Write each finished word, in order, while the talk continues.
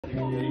Okay,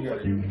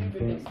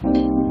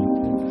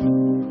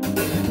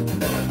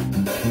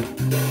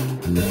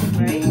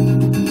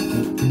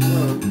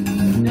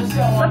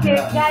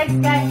 guys,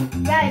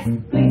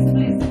 please,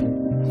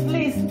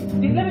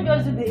 let me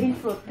just do the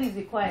intro. Please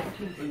be quiet,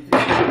 please.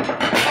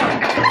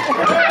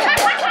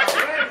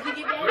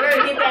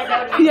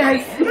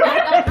 Yes.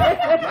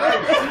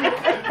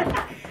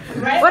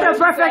 What a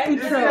perfect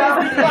intro. That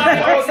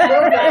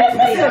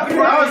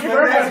was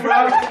perfect,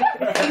 bro.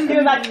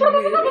 You're like, That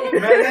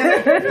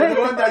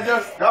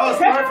was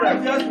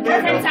perfect.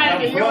 Perfect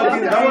timing.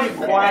 That was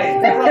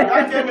quiet.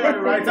 That came in at the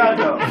right time,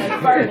 though.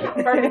 Perfect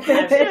timing.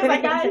 She was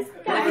like, guys.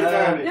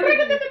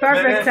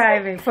 perfect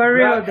timing, for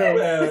real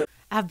though.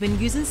 I've been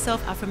using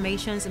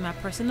self-affirmations in my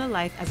personal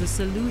life as a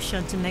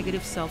solution to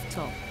negative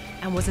self-talk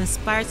and was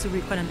inspired to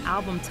record an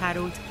album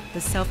titled The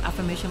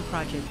Self-Affirmation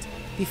Project.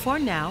 Before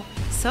now,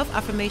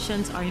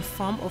 self-affirmations are in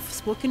form of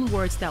spoken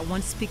words that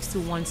one speaks to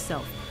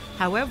oneself.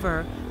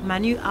 However, my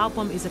new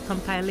album is a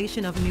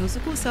compilation of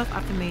musical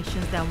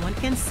self-affirmations that one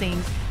can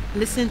sing,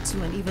 listen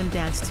to, and even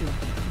dance to.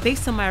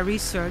 Based on my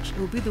research, it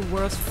will be the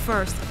world's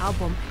first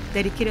album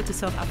dedicated to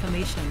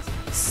self-affirmations.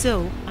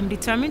 So, I'm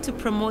determined to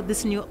promote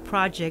this new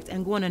project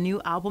and go on a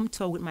new album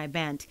tour with my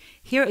band.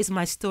 Here is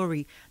my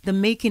story, the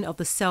making of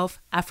the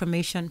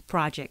Self-Affirmation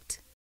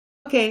Project.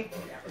 Okay,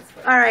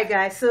 all right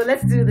guys, so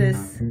let's do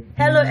this.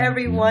 Hello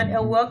everyone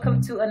and welcome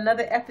to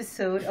another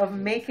episode of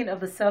Making of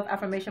the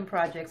Self-Affirmation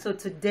Project. So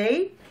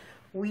today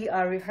we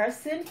are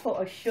rehearsing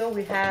for a show.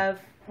 We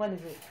have, when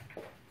is it?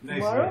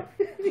 Tomorrow?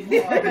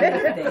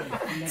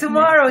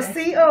 Tomorrow.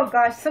 See, oh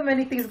gosh, so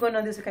many things going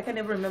on this week. I can't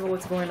even remember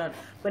what's going on.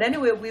 But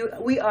anyway,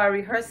 we are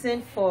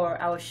rehearsing for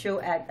our show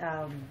at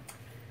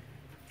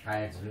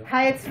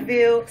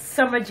Hyattsville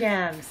Summer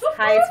Jams.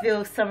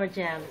 Hyattsville Summer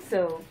Jams.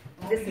 So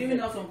this is giving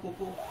us some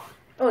cocoa.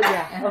 Oh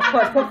yeah, of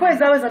course. Cocoa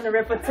is always on the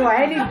repertoire.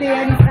 Any day,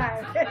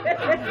 anytime.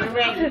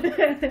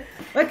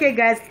 Okay,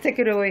 guys, take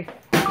it away.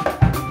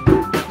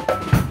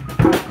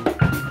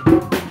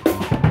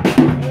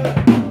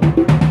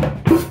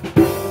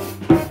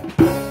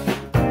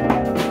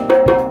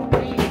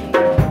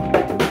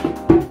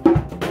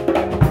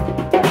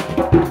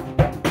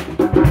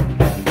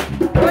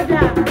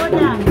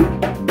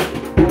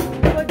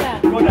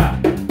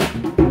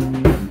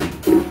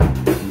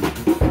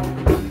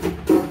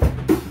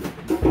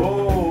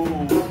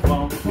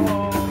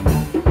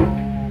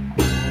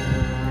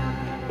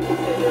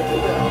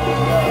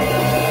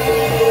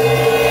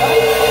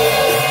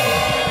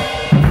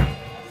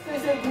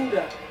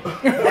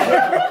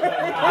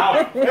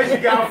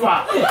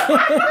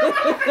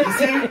 You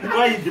see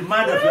why you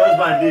demand of your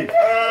husband did?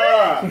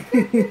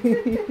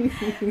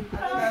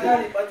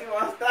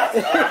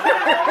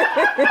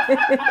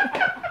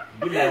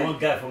 Be like one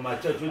guy from my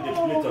church when they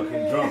play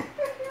talking drum.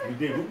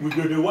 We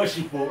go to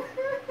worship, we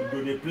go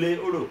to play.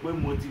 Oh look,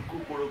 when Moti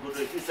Kuporo go to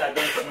this I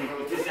don't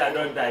sleep, this I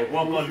don't die.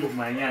 One can look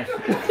my yash.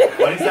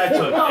 For inside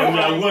church, and we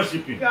are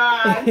worshiping.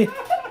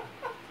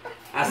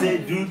 I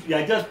said, dude, you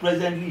are just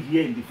presently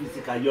here in the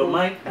physical. Your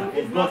mind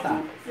is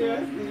gutter.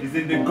 It's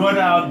in the gutter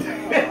out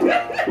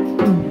there.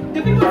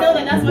 Do people know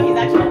that that's what he's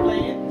actually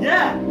playing?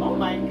 Yeah. Oh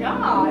my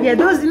god. Yeah,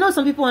 those, you know,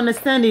 some people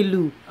understand it,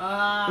 Lou.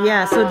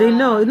 Yeah, so they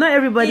know. Not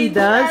everybody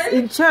does.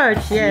 In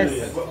church, yes.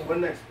 Yeah. What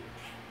next?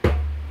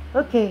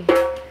 Okay.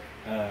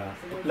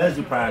 Let's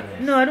do Paradise.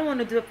 No, I don't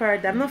want to do a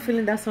Paradise. I'm not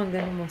feeling that song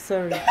anymore.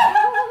 Sorry.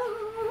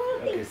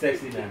 Okay,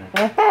 Sexy Nana.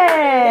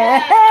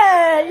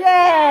 Hey,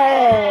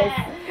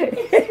 yes.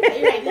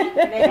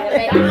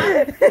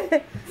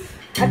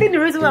 I think the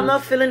reason why I'm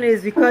not feeling it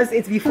is because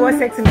it's before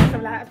Sexy Nana.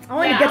 I'm like, I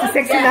want to get to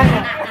Sexy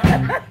Nana.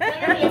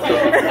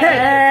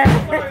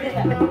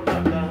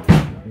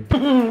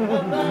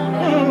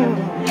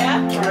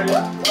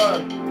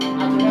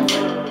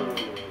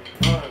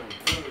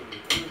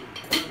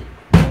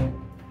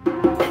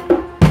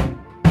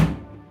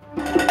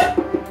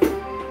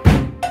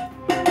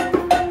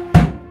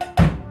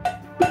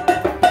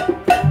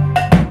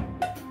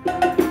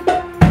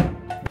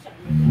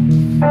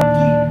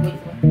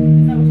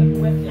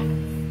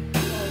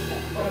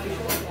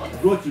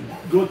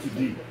 Go to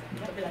D.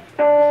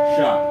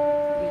 Sharp.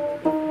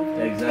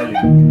 Exactly.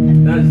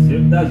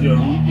 That's your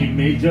root in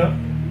major.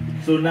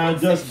 So now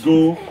just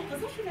go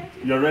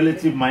your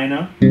relative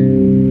minor.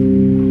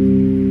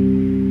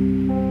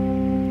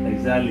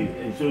 Exactly.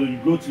 And so you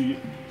go to,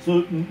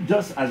 so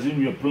just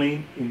assume you're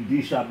playing in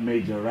D sharp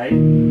major, right?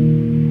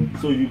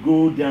 So you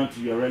go down to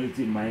your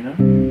relative minor.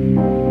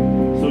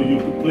 So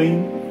you'll be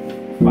playing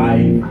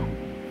 5,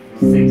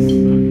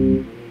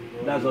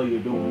 6. That's all you're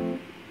doing.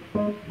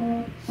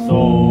 So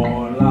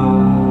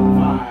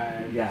la,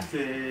 5, yeah,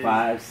 6,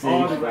 5,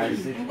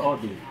 6, all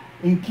day.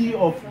 In key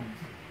of,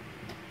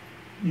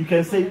 you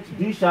can say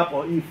D sharp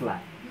or E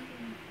flat.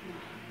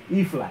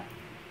 E flat.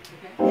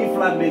 E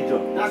flat major.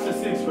 That's your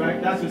 6, right?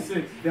 That's your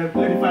 6. Then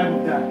play the 5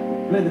 of that.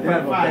 Play the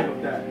 5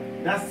 of that.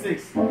 That's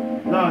 6.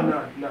 No.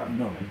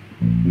 No.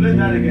 Play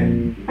that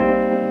again.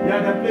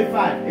 Yeah, then play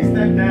 5. A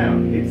step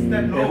down. It's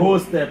step lower. The whole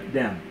step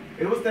down.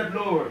 It will step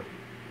lower.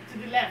 To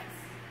the left.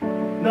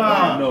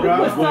 No, No, bro.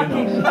 what's going on?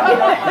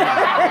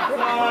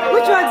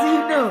 Which one do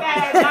you know?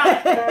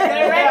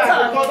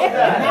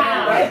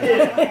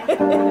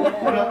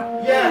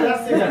 Yeah,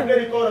 that's it. That's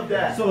very cool of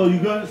that. So you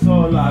go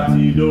so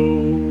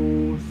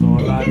latido, so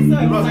latido.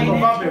 Because you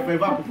come back with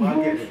favor,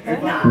 forget it.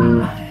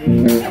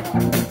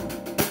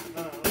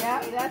 Yeah,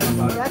 that's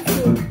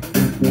it.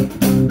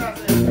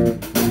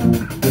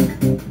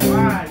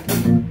 Right.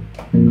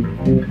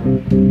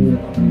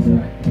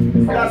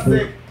 That's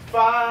it.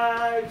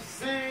 5,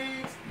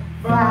 6,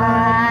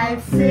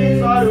 5,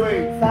 6, all the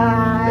way.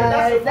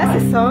 5.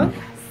 That's a song.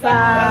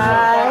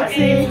 5,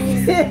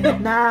 6,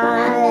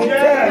 9,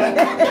 10.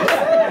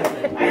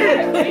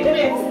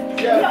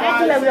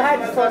 Actually, we had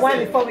this for a while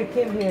before we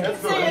came here.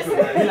 Let's go.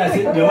 Let's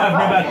go. Your wife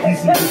never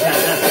kissed you.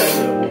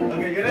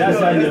 Okay, That's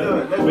let's why go.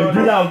 Let's go. we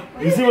do that.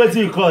 You see what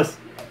it costs?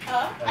 You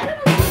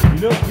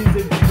know, kiss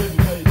it before you do.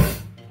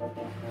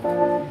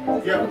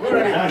 Yeah, we're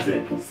ready. That's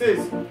it. Sis,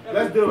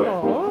 let's do it.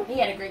 Oh. He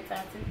had a great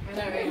time too.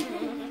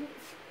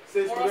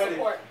 Sis, we're ready.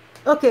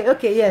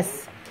 Okay,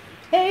 yes.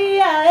 Hey,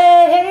 yeah,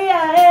 hey,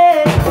 yeah,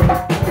 hey.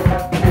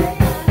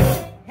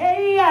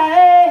 Hey,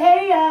 yeah,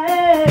 hey, yeah,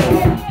 hey.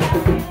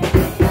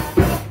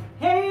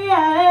 Hey,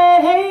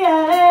 yeah, hey,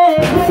 yeah, hey.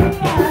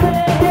 Hey, yeah,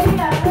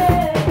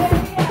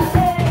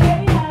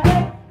 hey, yeah,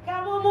 hey.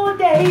 Come on,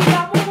 day,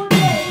 come on,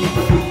 day.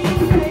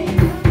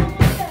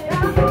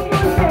 Come on,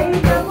 day,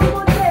 come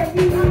on,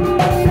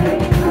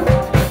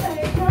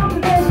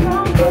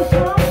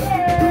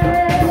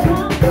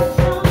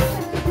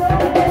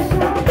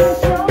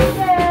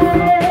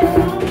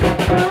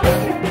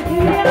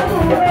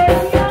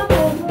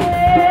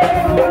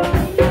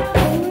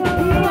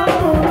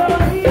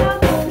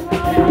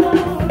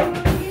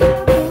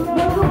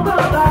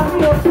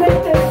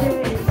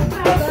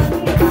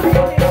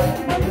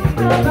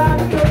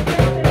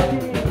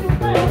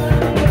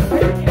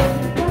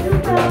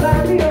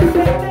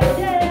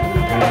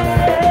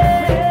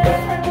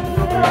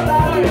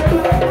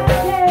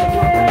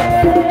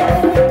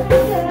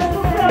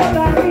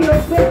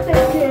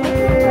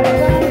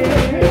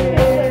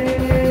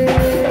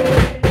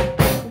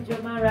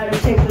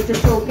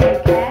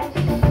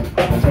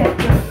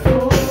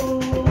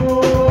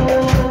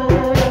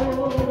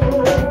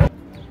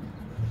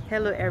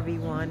 Hello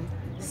everyone.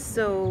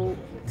 So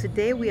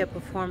today we are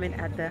performing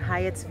at the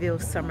Hyattsville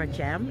Summer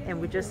Jam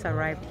and we just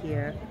arrived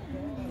here.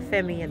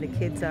 Femi and the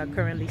kids are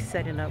currently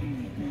setting up.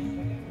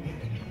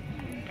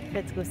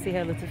 Let's go say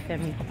hello to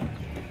Femi.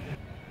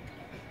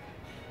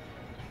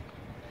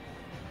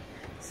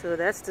 So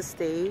that's the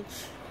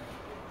stage.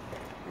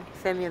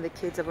 Femi and the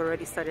kids have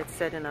already started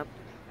setting up.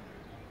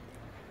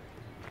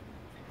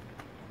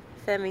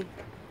 Femi,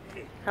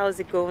 how's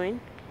it going?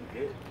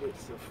 Good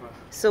so far.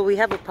 So we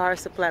have a power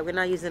supply. We're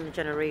not using a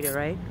generator,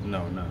 right?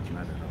 No, not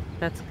at all.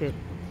 That's good.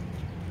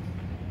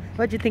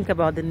 What do you think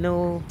about the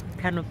no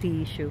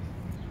canopy issue?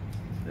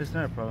 It's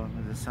not a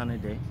problem. It's a sunny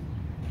day.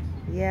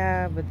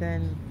 Yeah, but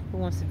then who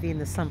wants to be in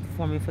the sun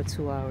performing for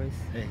 2 hours?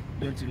 Hey,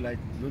 don't you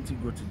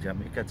go to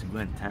Jamaica to go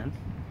and tan?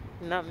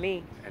 Not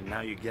me. And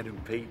now you're getting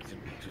paid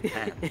to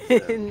tan.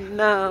 So.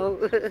 No.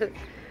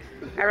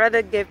 I'd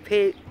rather get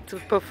paid to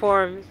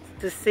perform,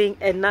 to sing,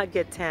 and not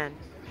get tan.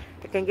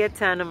 I can get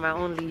tan on my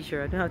own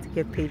leisure. I don't have to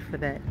get paid for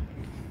that.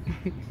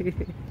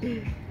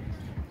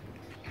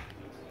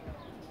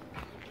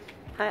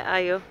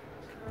 Hi, Ayo.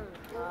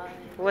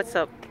 What's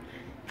up?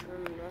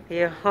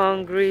 You're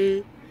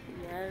hungry?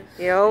 Yes.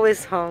 You're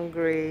always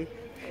hungry.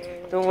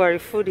 Don't worry,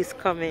 food is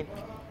coming.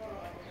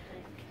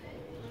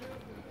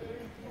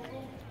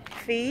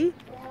 Fee?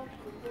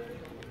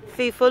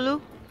 Fee Fulu?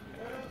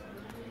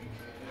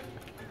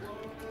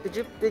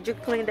 Did you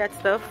clean that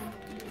stuff?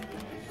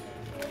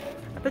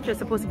 I thought you were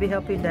supposed to be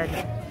helping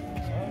Daddy.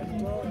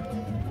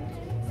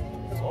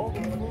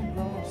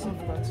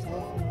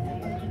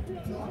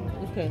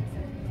 Okay.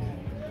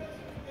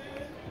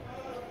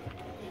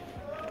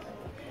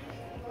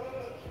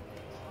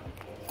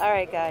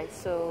 Alright guys,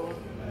 so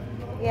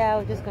yeah,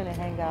 we're just gonna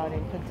hang out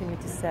and continue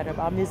to set up.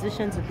 Our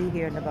musicians will be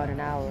here in about an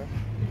hour.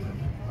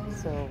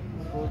 So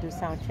we'll do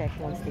sound check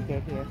once they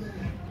get here.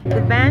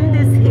 The band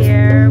is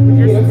here.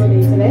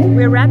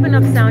 We're wrapping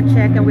up sound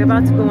check and we're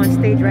about to go on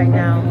stage right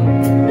now.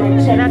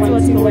 So that's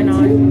what's going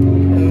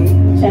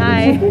on.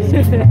 Hi.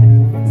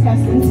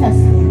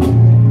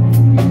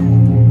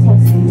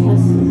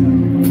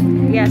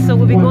 Yeah, so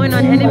we'll be going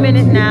on any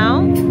minute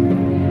now.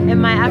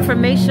 And my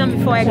affirmation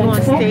before I go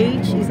on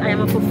stage is I am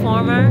a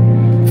performer,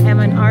 I'm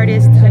an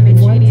artist, I'm a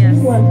genius.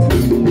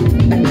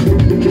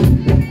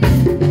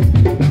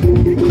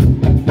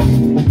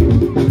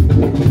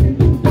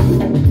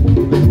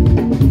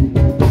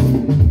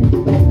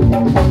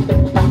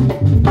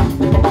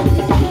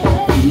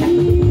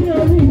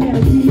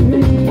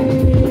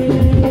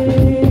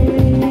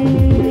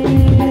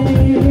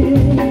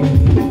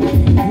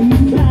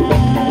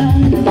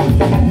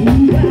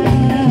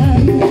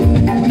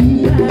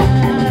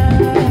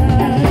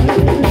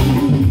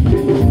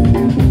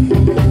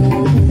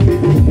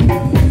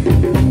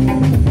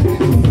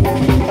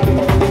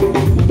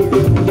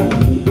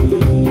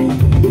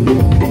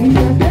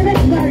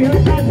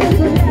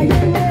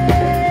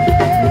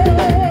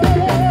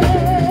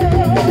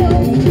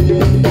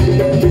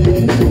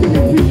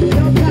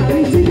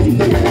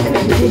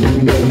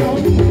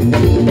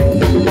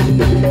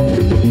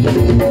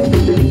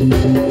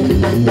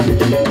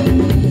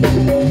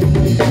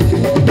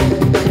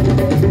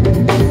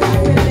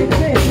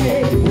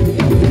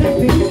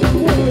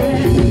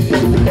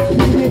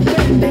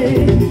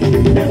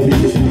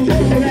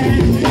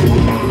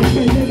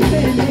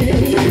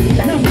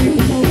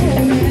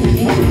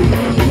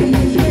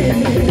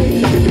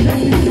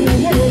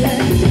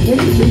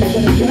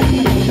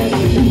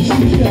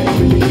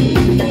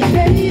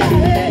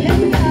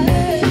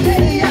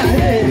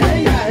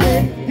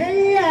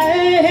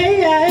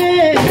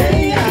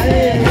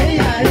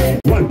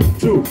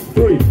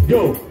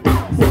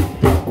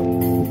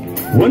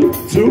 One,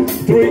 two,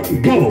 three,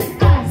 go.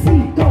 I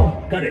see,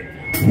 go. Got it.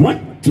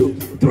 1, 2,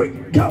 3,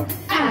 go.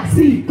 I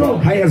see, go.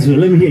 High as you,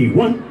 let me hear you.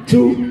 1,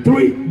 2,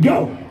 3,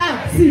 go.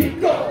 I see,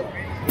 go.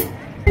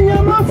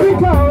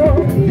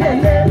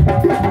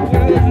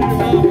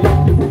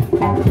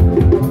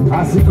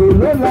 Àsìkò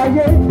ló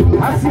láyé,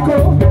 àsìkò.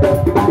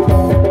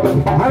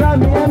 Ara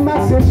mi ẹ má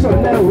ṣe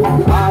ṣọ̀lẹ o.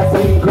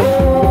 Àsìkò.